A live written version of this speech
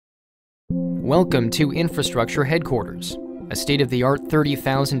Welcome to Infrastructure Headquarters, a state-of-the-art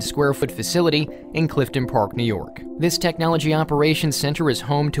 30,000 square foot facility in Clifton Park, New York. This Technology Operations Center is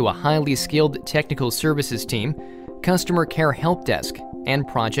home to a highly skilled technical services team, customer care help desk, and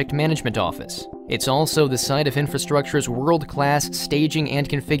project management office. It's also the site of Infrastructure's world-class staging and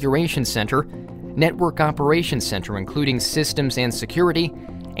configuration center, network operations center including systems and security,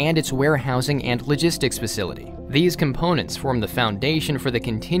 and its warehousing and logistics facility. These components form the foundation for the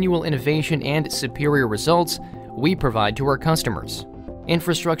continual innovation and superior results we provide to our customers.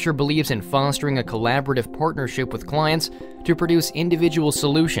 Infrastructure believes in fostering a collaborative partnership with clients to produce individual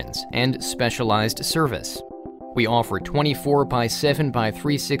solutions and specialized service. We offer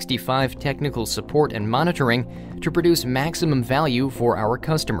 24/7/365 technical support and monitoring to produce maximum value for our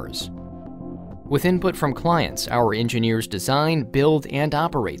customers. With input from clients, our engineers design, build, and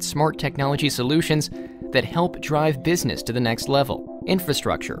operate smart technology solutions that help drive business to the next level.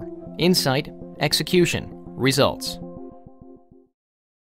 Infrastructure, insight, execution, results.